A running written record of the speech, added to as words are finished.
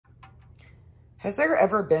Has there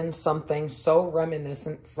ever been something so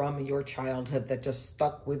reminiscent from your childhood that just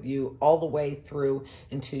stuck with you all the way through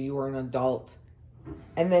until you were an adult?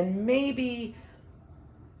 And then maybe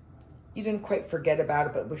you didn't quite forget about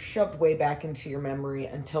it, but it was shoved way back into your memory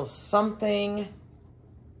until something,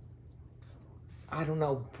 I don't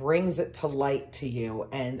know, brings it to light to you.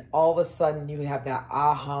 And all of a sudden you have that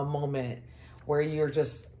aha moment where you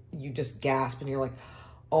just gasp and you're like,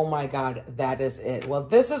 oh my God, that is it. Well,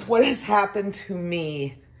 this is what has happened to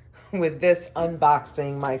me with this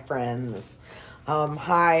unboxing, my friends.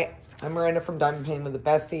 Hi, I'm Miranda from Diamond Painting with the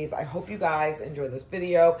Besties. I hope you guys enjoy this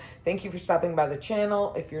video. Thank you for stopping by the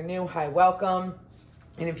channel. If you're new, hi, welcome.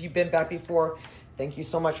 And if you've been back before, thank you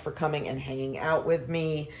so much for coming and hanging out with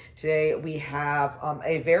me. Today we have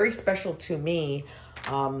a very special to me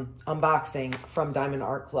unboxing from Diamond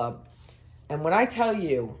Art Club. And when I tell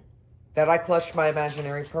you that I clutched my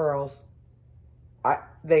imaginary pearls,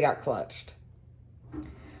 they got clutched.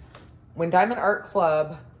 When Diamond Art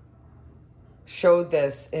Club showed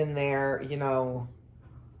this in their,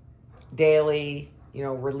 daily,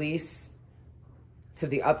 release to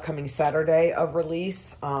the upcoming Saturday of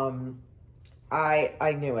release,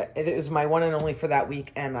 I knew it. It was my one and only for that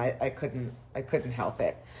week, and I couldn't help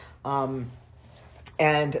it.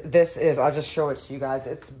 And this is, I'll just show it to you guys.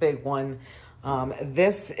 It's a big one.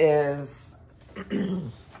 This is, let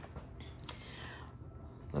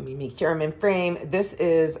me make sure I'm in frame. This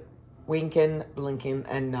is Wynken, Blynken,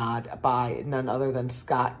 and Nod by none other than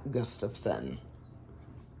Scott Gustafson.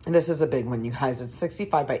 And this is a big one, you guys. It's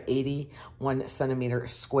 65 by 81 centimeter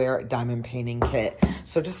square diamond painting kit.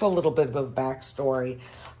 So just a little bit of a backstory.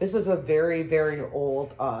 This is a very, very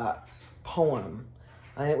old poem.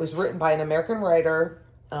 And it was written by an American writer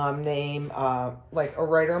named, like a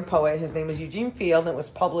writer and poet. His name is Eugene Field, and it was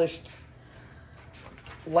published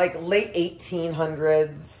like late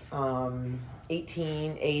 1800s,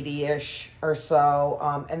 1880-ish or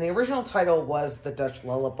so. And the original title was The Dutch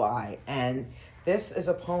Lullaby. And this is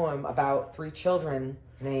a poem about three children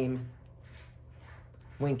named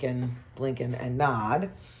Wynken, Blynken, and Nod.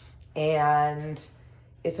 And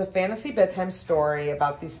it's a fantasy bedtime story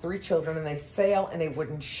about these three children, and they sail in a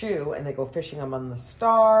wooden shoe, and they go fishing among the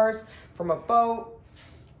stars from a boat,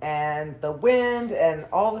 and the wind, and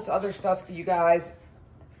all this other stuff. You guys,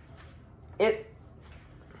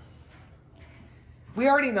 we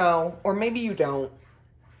already know, or maybe you don't,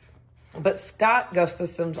 but Scott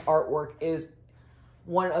Gustafson's artwork is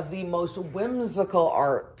one of the most whimsical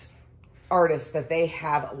artists that they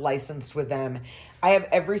have licensed with them. I have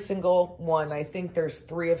every single one. I think there's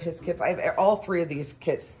 3 of his kits. I have all 3 of these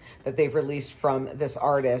kits that they've released from this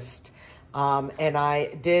artist. And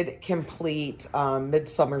I did complete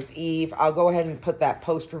Midsummer's Eve. I'll go ahead and put that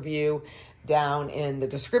post review down in the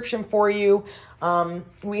description for you.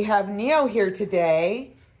 We have Neo here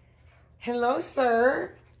today. Hello,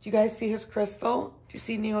 sir. Do you guys see his crystal? Do you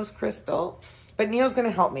see Neo's crystal? But Neo's going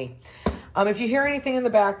to help me. If you hear anything in the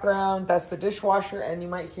background, that's the dishwasher, and you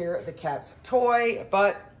might hear the cat's toy.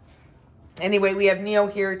 But anyway, we have Neo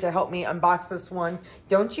here to help me unbox this one.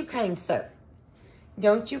 Don't you, kind sir?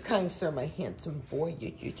 Don't you, kind sir, my handsome boy?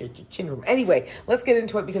 Anyway, let's get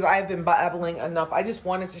into it because I've been babbling enough. I just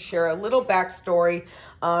wanted to share a little backstory.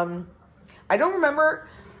 I don't remember.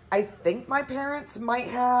 I think my parents might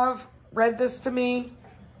have read this to me.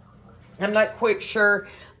 I'm not quite sure,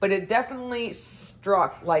 but it definitely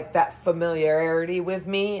struck like that familiarity with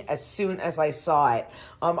me as soon as I saw it.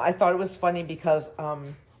 I thought it was funny because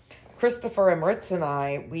Christopher and Ritz and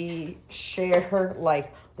I, we share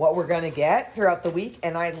like what we're going to get throughout the week.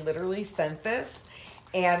 And I literally sent this,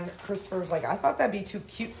 and Christopher was like, I thought that'd be too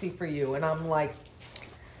cutesy for you. And I'm like,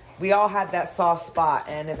 we all had that soft spot.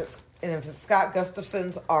 And if it's Scott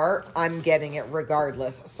Gustafson's art, I'm getting it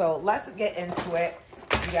regardless. So let's get into it,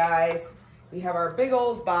 you guys. We have our big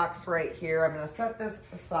old box right here. I'm going to set this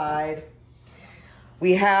aside.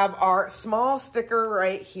 We have our small sticker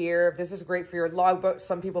right here. This is great for your logbook.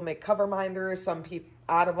 Some people make cover minders, some people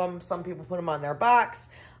out of them. Some people put them on their box.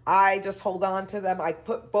 I just hold on to them. I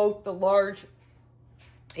put both the large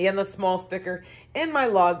and the small sticker in my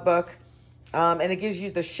logbook. And it gives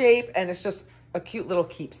you the shape, and it's just a cute little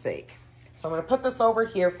keepsake. So I'm going to put this over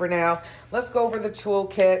here for now. Let's go over the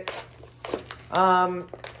toolkit.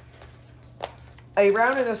 A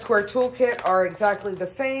round and a square toolkit are exactly the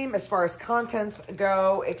same as far as contents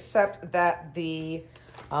go, except that the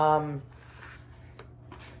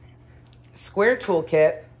square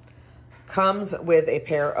toolkit comes with a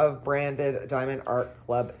pair of branded Diamond Art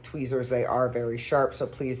Club tweezers. They are very sharp, so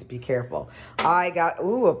please be careful. I got,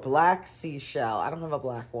 ooh, a black seashell. I don't have a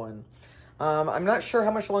black one. I'm not sure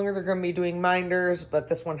how much longer they're going to be doing minders, but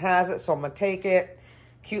this one has it, so I'm going to take it.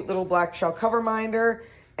 Cute little black shell cover minder.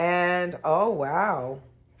 And, oh, wow.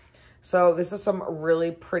 So this is some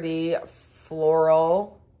really pretty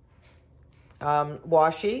floral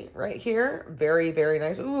washi right here. Very, very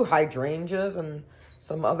nice. Ooh, hydrangeas and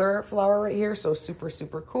some other flower right here. So super,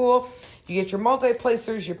 super cool. You get your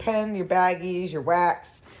multi-placers, your pen, your baggies, your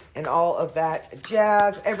wax, and all of that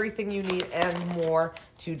jazz. Everything you need and more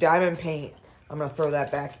to diamond paint. I'm going to throw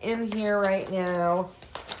that back in here right now.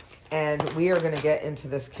 And we are going to get into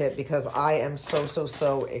this kit because I am so, so,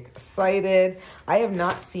 so excited. I have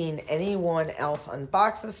not seen anyone else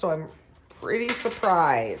unbox this, so I'm pretty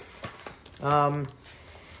surprised. Oh,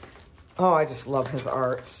 I just love his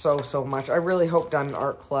art so, so much. I really hope Diamond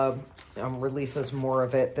Art Club releases more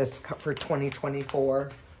of it for 2024.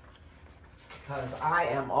 Because I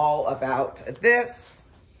am all about this.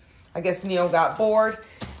 I guess Neo got bored.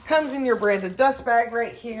 Comes in your branded dust bag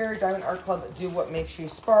right here. Diamond Art Club, do what makes you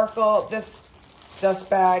sparkle. This dust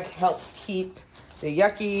bag helps keep the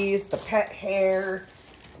yuckies, the pet hair,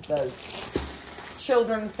 the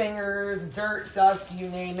children fingers, dirt, dust, you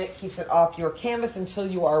name it. Keeps it off your canvas until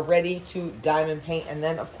you are ready to diamond paint. And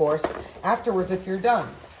then, of course, afterwards if you're done.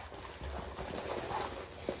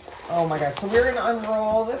 Oh my gosh. So we're going to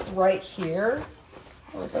unroll this right here.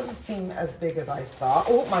 Oh, it doesn't seem as big as I thought.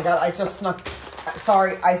 Oh my God, I just snuck.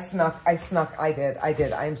 Sorry, I snuck. I did.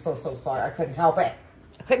 I am so, so sorry. I couldn't help it.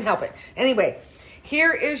 Anyway,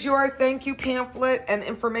 here is your thank you pamphlet and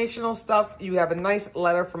informational stuff. You have a nice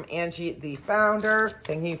letter from Angie, the founder.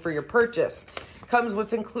 Thank you for your purchase. Comes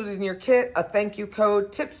what's included in your kit, a thank you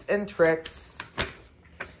code, tips and tricks,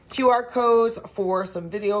 QR codes for some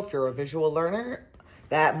video if you're a visual learner.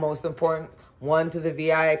 That most important one to the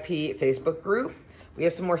VIP Facebook group. We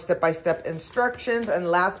have some more step-by-step instructions. And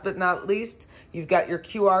last but not least, you've got your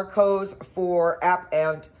QR codes for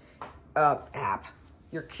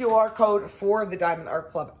your QR code for the Diamond Art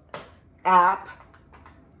Club app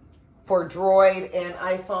for Droid and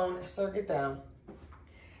iPhone. Sir, get down.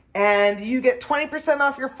 And you get 20%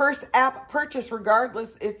 off your first app purchase,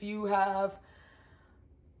 regardless if you have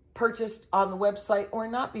purchased on the website or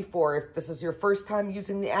not before. If this is your first time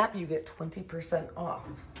using the app, you get 20% off.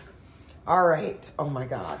 All right. Oh my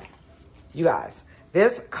God. You guys,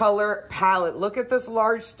 this color palette, look at this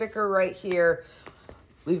large sticker right here.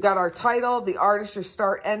 We've got our title, the artist, your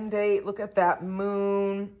start end date. Look at that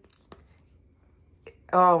moon.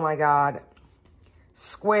 Oh my God.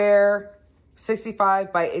 Square,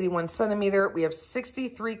 65 by 81 centimeter. We have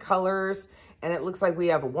 63 colors, and it looks like we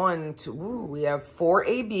have we have 4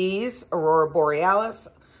 ABs, Aurora Borealis.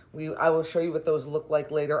 I will show you what those look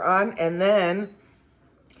like later on. And then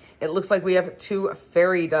it looks like we have 2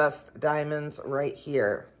 fairy dust diamonds right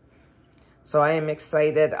here. So I am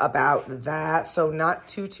excited about that. So not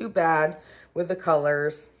too bad with the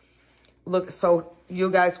colors. Look, so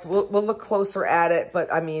you guys, we'll look closer at it.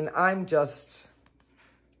 But I mean, I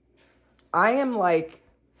am like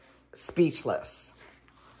speechless.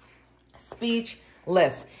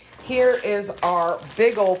 Speechless. Here is our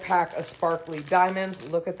big old pack of sparkly diamonds.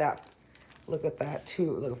 Look at that. Look at that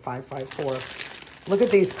too. Look at 554. Look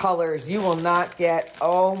at these colors. You will not get,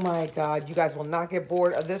 oh my God, you guys will not get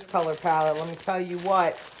bored of this color palette. Let me tell you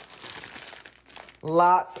what.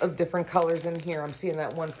 Lots of different colors in here. I'm seeing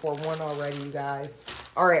that 141 already, you guys.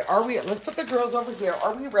 All right, let's put the girls over here.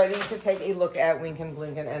 Are we ready to take a look at Wynken,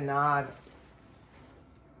 Blynken, and Nod?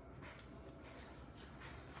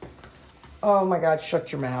 Oh my God,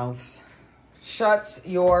 shut your mouths. Shut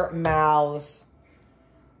your mouths.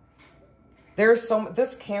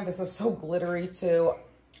 This canvas is so glittery too.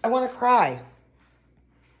 I want to cry.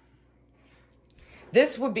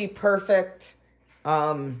 This would be perfect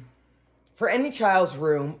for any child's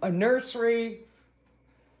room, a nursery,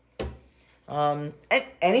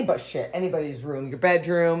 anybody's room, your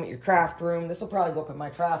bedroom, your craft room. This will probably go up in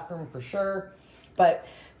my craft room for sure. But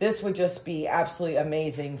this would just be absolutely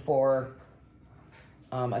amazing for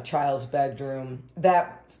a child's bedroom.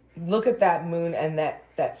 Look at that moon and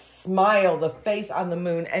that smile, the face on the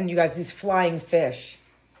moon. And you guys, these flying fish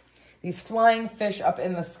up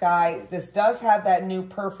in the sky. This does have that new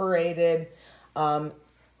perforated,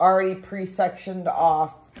 already pre-sectioned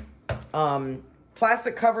off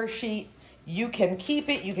plastic cover sheet. You can keep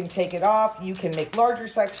it, you can take it off, you can make larger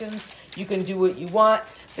sections, you can do what you want.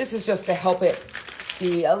 This is just to help it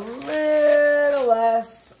be a little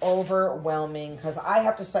less overwhelming, because I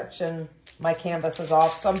have to section my canvases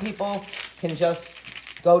off. Some people can just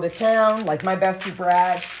go to town, like my bestie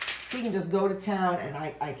Brad. He can just go to town, and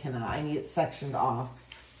I cannot. I need it sectioned off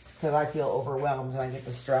because I feel overwhelmed and I get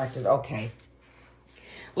distracted. Okay.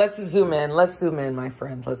 Let's zoom in. Let's zoom in, my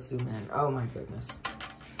friends. Let's zoom in. Oh, my goodness.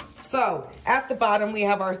 So at the bottom, we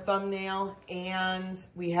have our thumbnail and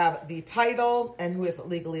we have the title and who is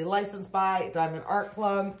legally licensed by Diamond Art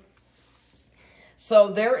Club. So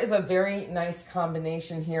there is a very nice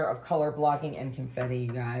combination here of color blocking and confetti,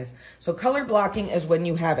 you guys. So color blocking is when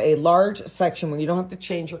you have a large section where you don't have to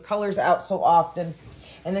change your colors out so often.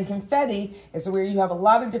 And then confetti is where you have a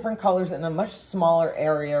lot of different colors in a much smaller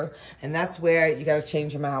area. And that's where you got to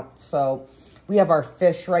change them out. So we have our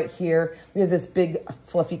fish right here. We have this big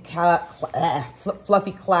fluffy cloud.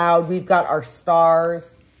 We've got our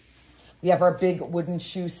stars. We have our big wooden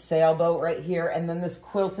shoe sailboat right here. And then this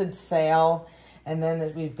quilted sail. And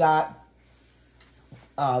then we've got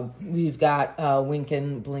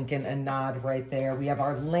Wynken, Blynken, and Nod right there. We have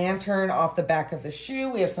our lantern off the back of the shoe.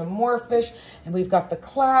 We have some more fish, and we've got the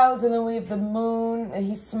clouds, and then we have the moon, and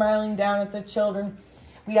he's smiling down at the children.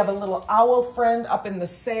 We have a little owl friend up in the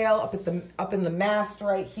sail, up in the mast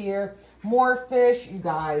right here. More fish, you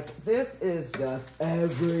guys. This is just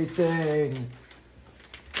everything.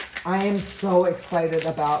 I am so excited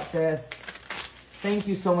about this. Thank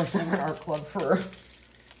you so much, Diamond Art Club, for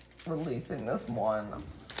releasing this one.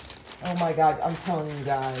 Oh my God, I'm telling you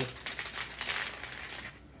guys.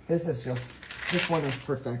 This one is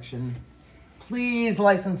perfection. Please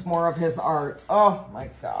license more of his art. Oh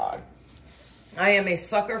my God. I am a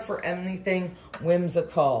sucker for anything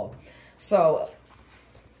whimsical. So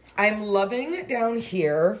I'm loving it down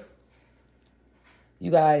here.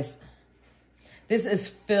 You guys, this is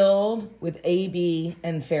filled with AB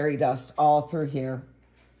and fairy dust all through here.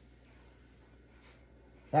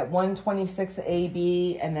 That 126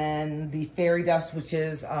 AB and then the fairy dust, which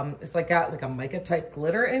is, it's like got like a mica type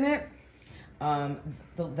glitter in it.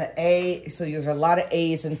 The A, so there's a lot of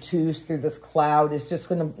A's and 2's through this cloud. It's just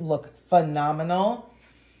going to look phenomenal.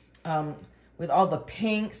 With all the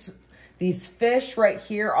pinks. These fish right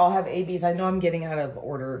here all have ABs. I know I'm getting out of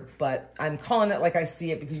order, but I'm calling it like I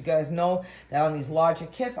see it because you guys know that on these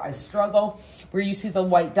Logic kits, I struggle. Where you see the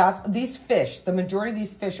white dots. These fish, the majority of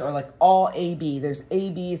these fish are like all AB. There's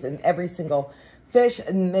ABs in every single fish,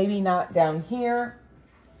 and maybe not down here.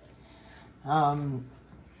 We've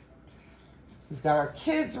got our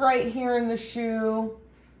kids right here in the shoe.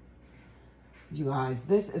 You guys,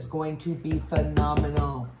 this is going to be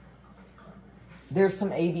phenomenal. There's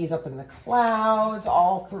some ABs up in the clouds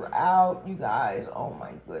all throughout, you guys. Oh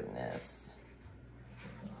my goodness.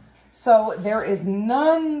 So there is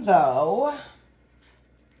none though.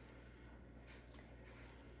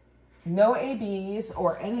 No ABs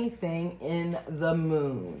or anything in the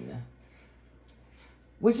moon.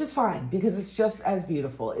 Which is fine because it's just as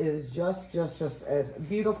beautiful. It is just as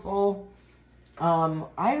beautiful.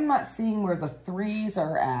 I'm not seeing where the 3s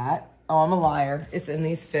are at. Oh, I'm a liar. It's in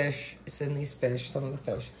these fish. It's in these fish, some of the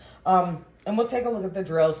fish. And we'll take a look at the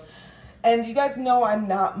drills. And you guys know I'm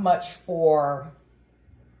not much for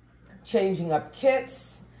changing up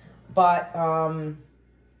kits, but I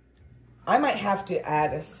might have to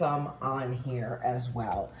add some on here as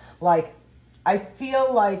well. Like, I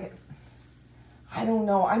feel like, I don't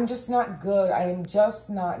know, I'm just not good. I am just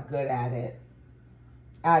not good at it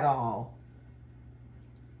at all.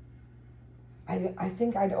 I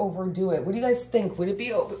think I'd overdo it. What do you guys think? Would it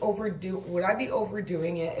be would I be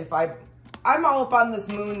overdoing it if I'm all up on this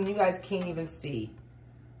moon and you guys can't even see?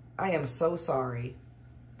 I am so sorry.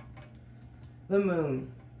 The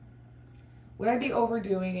moon. Would I be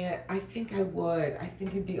overdoing it? I think I would. I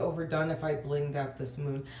think it'd be overdone if I blinged out this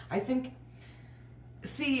moon. I think,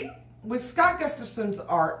 see, with Scott Gustafson's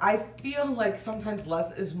art, I feel like sometimes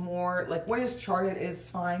less is more. Like what is charted is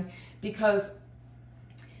fine because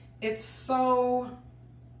it's so,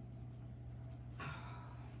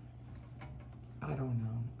 I don't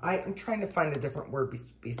know. I'm trying to find a different word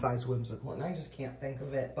besides whimsical, and I just can't think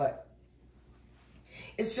of it, but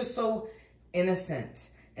it's just so innocent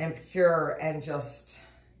and pure and just,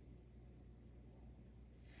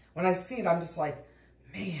 when I see it, I'm just like,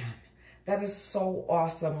 man, that is so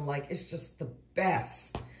awesome. Like, it's just the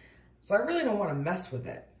best. So I really don't want to mess with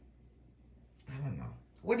it. I don't know.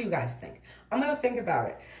 What do you guys think? I'm going to think about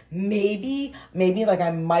it. Maybe like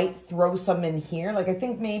I might throw some in here. Like I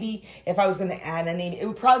think maybe if I was going to add any, it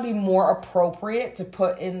would probably be more appropriate to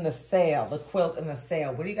put in the sail, the quilt in the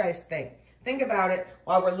sail. What do you guys think? Think about it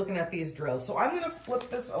while we're looking at these drills. So I'm going to flip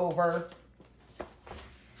this over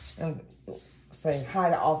and say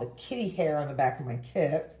hi to all the kitty hair on the back of my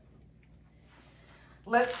kit.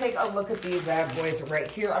 Let's take a look at these bad boys right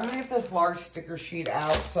here. I'm going to get this large sticker sheet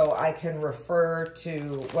out so I can refer to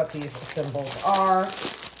what these symbols are.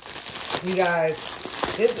 You guys,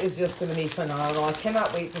 this is just going to be phenomenal. I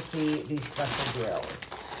cannot wait to see these special drills.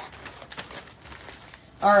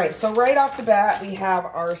 All right, so right off the bat, we have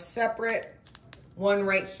our separate one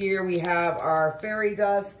right here. We have our fairy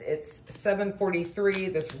dust. It's 743,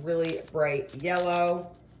 this really bright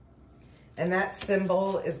yellow. And that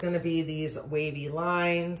symbol is going to be these wavy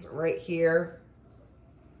lines right here.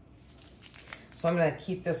 So I'm going to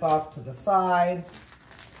keep this off to the side.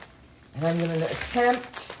 And I'm going to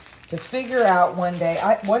attempt to figure out one day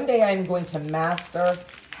I'm going to master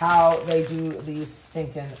how they do these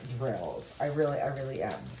stinking drills. I really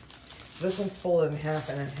am. This one's folded in half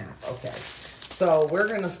and in half. Okay. So we're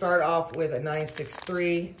going to start off with a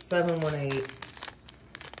 963, 718.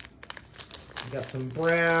 We got some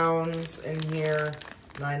browns in here,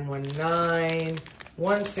 919,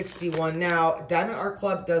 161. Now, Diamond Art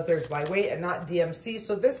Club does theirs by weight and not DMC.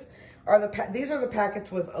 So these are the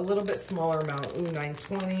packets with a little bit smaller amount. Ooh,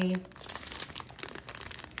 920,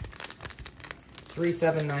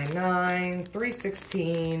 3799,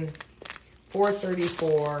 316,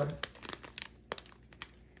 434.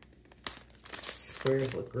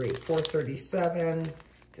 Squares look great. 437,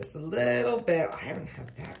 just a little bit. I haven't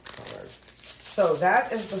had that colored. So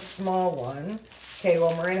that is the small one. Okay,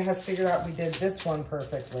 well, Miranda has figured out we did this one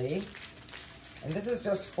perfectly. And this is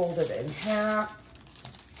just folded in half.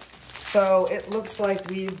 So it looks like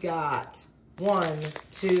we've got 1,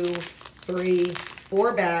 2, 3,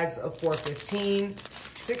 4 bags of 415,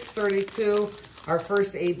 632. Our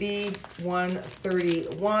first AB,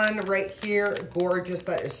 131 right here. Gorgeous.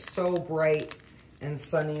 That is so bright and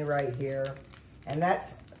sunny right here. And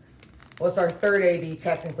that's, well, it's our third AB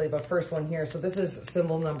technically, but first one here. So this is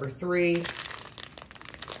symbol number 3.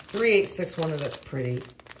 3861, that's pretty.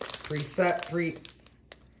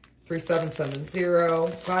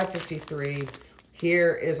 3770, 553.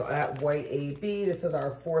 Here is that white AB. This is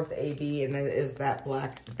our fourth AB, and it is that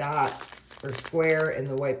black dot or square in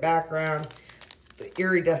the white background. The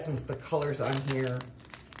iridescence, the colors on here.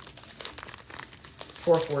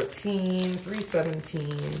 414,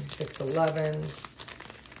 317, 611,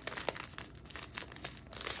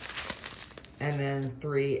 and then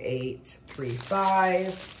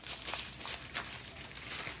 3835.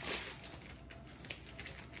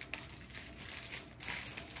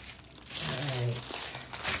 All right.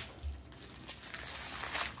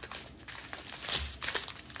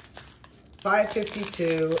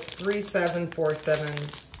 $552, 3747,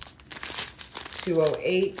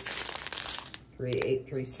 208.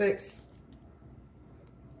 3836,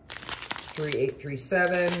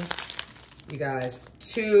 3837. You guys,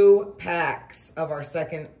 2 packs of our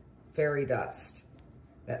second fairy dust.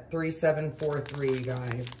 That 3743, you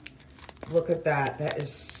guys. Look at that. That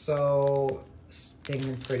is so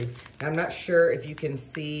stinging pretty. Now, I'm not sure if you can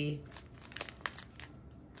see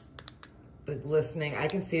the glistening. I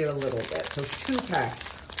can see it a little bit. So 2 packs.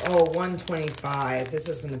 Oh, 125. This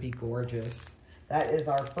is going to be gorgeous. That is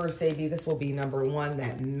our first AB. This will be number 1,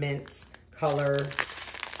 that mint color.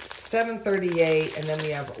 738, and then we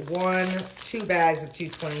have 2 bags of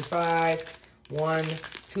 225,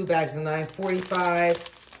 2 bags of 945,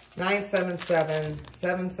 977,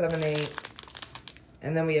 778,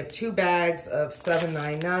 and then we have 2 bags of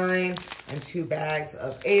 799 and 2 bags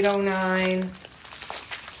of 809.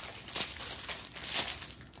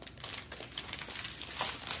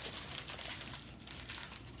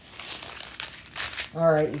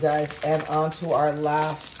 All right, you guys, and on to our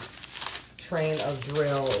last train of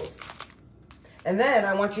drills. And then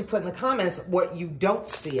I want you to put in the comments what you don't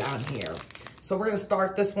see on here. So we're going to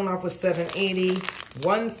start this one off with 780,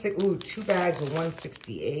 2 bags of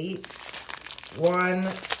 168,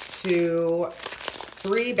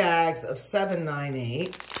 3 bags of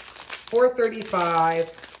 798, 435,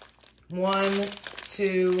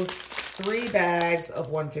 3 bags of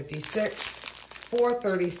 156,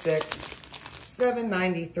 436,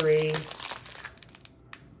 793.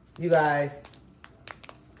 You guys,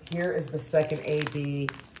 here is the second AB.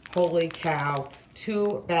 Holy cow.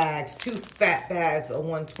 2 bags, 2 fat bags of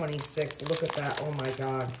 126. Look at that. Oh my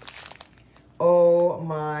God. Oh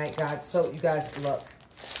my God. So you guys, look.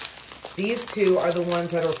 These 2 are the ones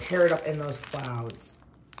that are paired up in those clouds.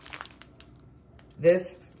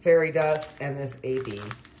 This fairy dust and this AB.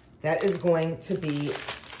 That is going to be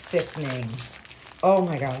sickening. Oh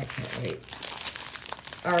my God, I can't wait.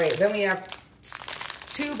 All right, then we have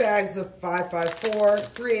 2 bags of 554,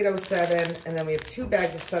 3807, and then we have 2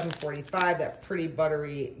 bags of 745, that pretty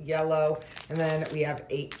buttery yellow, and then we have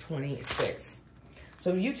 826.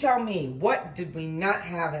 So you tell me, what did we not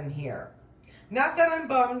have in here? Not that I'm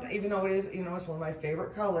bummed, even though it is, you know, it's one of my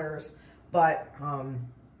favorite colors, but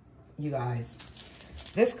you guys,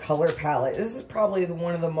 this color palette, this is probably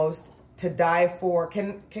one of the most to die for.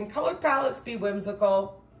 Can colored palettes be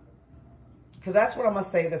whimsical? because that's what I'm going to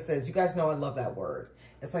say this is. You guys know I love that word.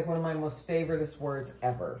 It's like one of my most favoriteest words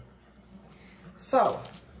ever. So,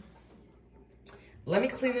 let me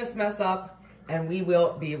clean this mess up, and we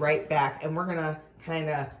will be right back. And we're going to kind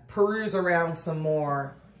of peruse around some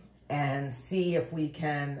more and see if we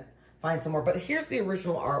can find some more. But here's the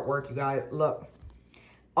original artwork, you guys. Look,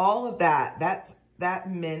 all of that, that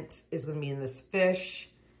mint is going to be in this fish.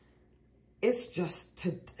 It's just,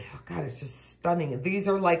 oh God, it's just stunning. These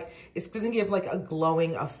are like, it's going to give like a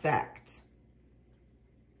glowing effect.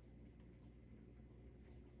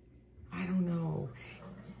 I don't know.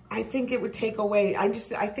 I think it would take away, I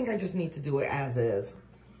think I just need to do it as is.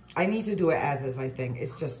 I need to do it as is, I think.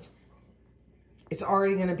 It's just, it's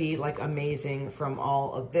already going to be like amazing from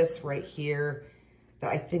all of this right here.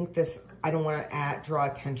 That I think this, I don't want to draw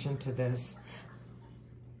attention to this.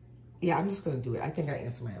 Yeah, I'm just going to do it. I think I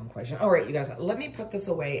answered my own question. All right, you guys, let me put this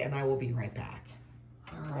away and I will be right back.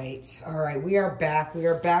 All right, we are back. We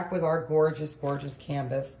are back with our gorgeous, gorgeous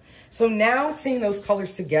canvas. So now seeing those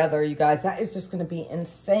colors together, you guys, that is just going to be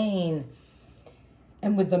insane.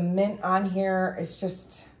 And with the mint on here, it's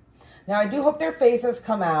just... Now, I do hope their faces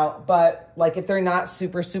come out, but, like, if they're not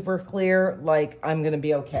super, super clear, like, I'm going to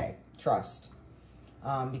be okay. Trust.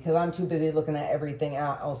 Because I'm too busy looking at everything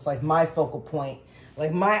else, like, my focal point.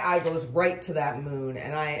 Like, my eye goes right to that moon,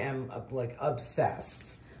 and I am, like,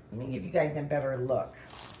 obsessed. Let me give you guys a better look.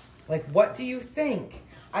 Like, what do you think?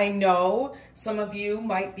 I know some of you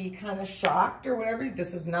might be kind of shocked or whatever.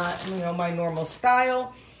 This is not, you know, my normal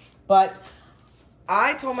style, but...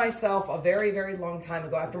 I told myself a very, very long time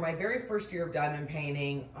ago, after my very first year of diamond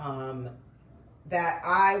painting, that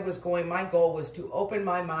my goal was to open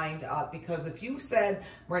my mind up. Because if you said,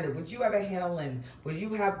 Brenda, would you have a Hannah Lynn? Would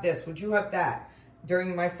you have this? Would you have that?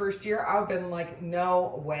 During my first year, I've been like,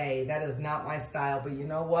 no way. That is not my style. But you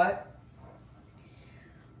know what?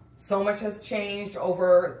 So much has changed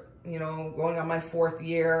over, you know, going on my 4th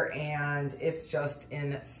year. And it's just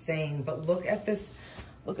insane. But look at this.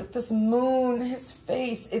 Look at this moon, his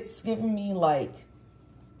face. It's giving me like,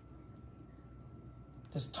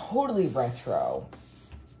 just totally retro.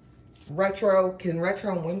 Can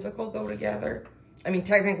retro and whimsical go together? I mean,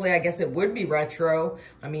 technically, I guess it would be retro.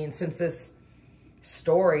 I mean, since this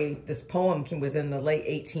story, this poem was in the late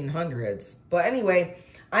 1800s. But anyway,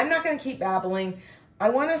 I'm not going to keep babbling. I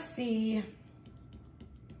want to see,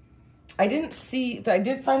 I did find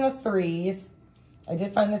the 3s. I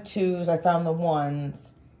did find the 2s. I found the 1s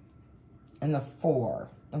and the 4.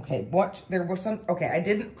 Okay, there were some, okay, I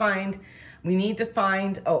didn't find, we need to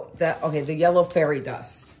find, the yellow fairy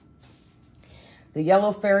dust. The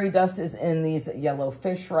yellow fairy dust is in these yellow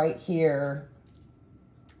fish right here.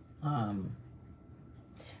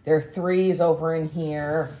 There are 3s over in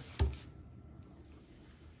here.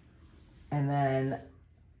 And then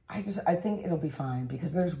I think it'll be fine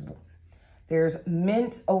because there's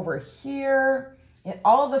mint over here. And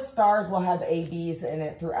all the stars will have ABs in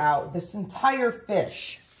it throughout this entire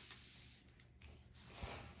fish.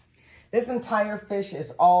 This entire fish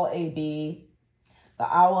is all AB. The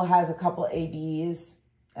owl has a couple ABs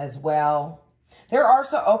as well. There are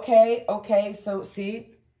okay, so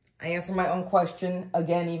see, I answered my own question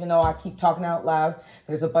again, even though I keep talking out loud.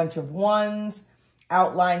 There's a bunch of 1s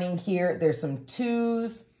outlining here. There's some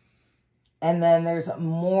 2s. And then there's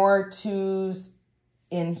more 2s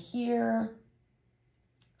in here.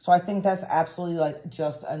 So I think that's absolutely like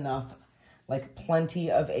just enough, like plenty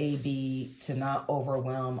of AB to not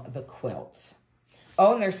overwhelm the quilt.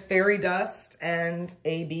 Oh, and there's fairy dust and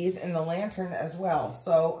ABs in the lantern as well.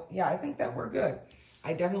 So yeah, I think that we're good.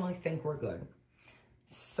 I definitely think we're good.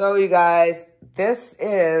 So you guys, this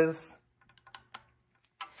is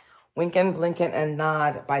Wynken, Blynken, and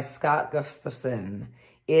Nod by Scott Gustafson.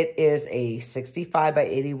 It is a 65 by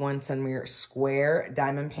 81 centimeter square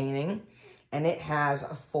diamond painting. And it has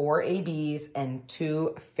 4 ABs and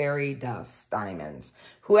 2 fairy dust diamonds.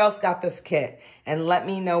 Who else got this kit? And let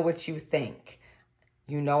me know what you think.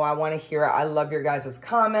 You know I want to hear it. I love your guys'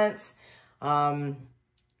 comments. Your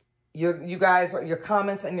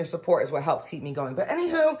comments and your support is what helps keep me going. But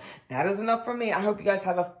anywho, that is enough for me. I hope you guys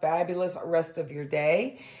have a fabulous rest of your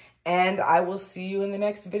day. And I will see you in the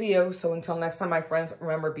next video. So until next time, my friends,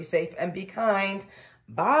 remember, be safe and be kind.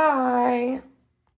 Bye.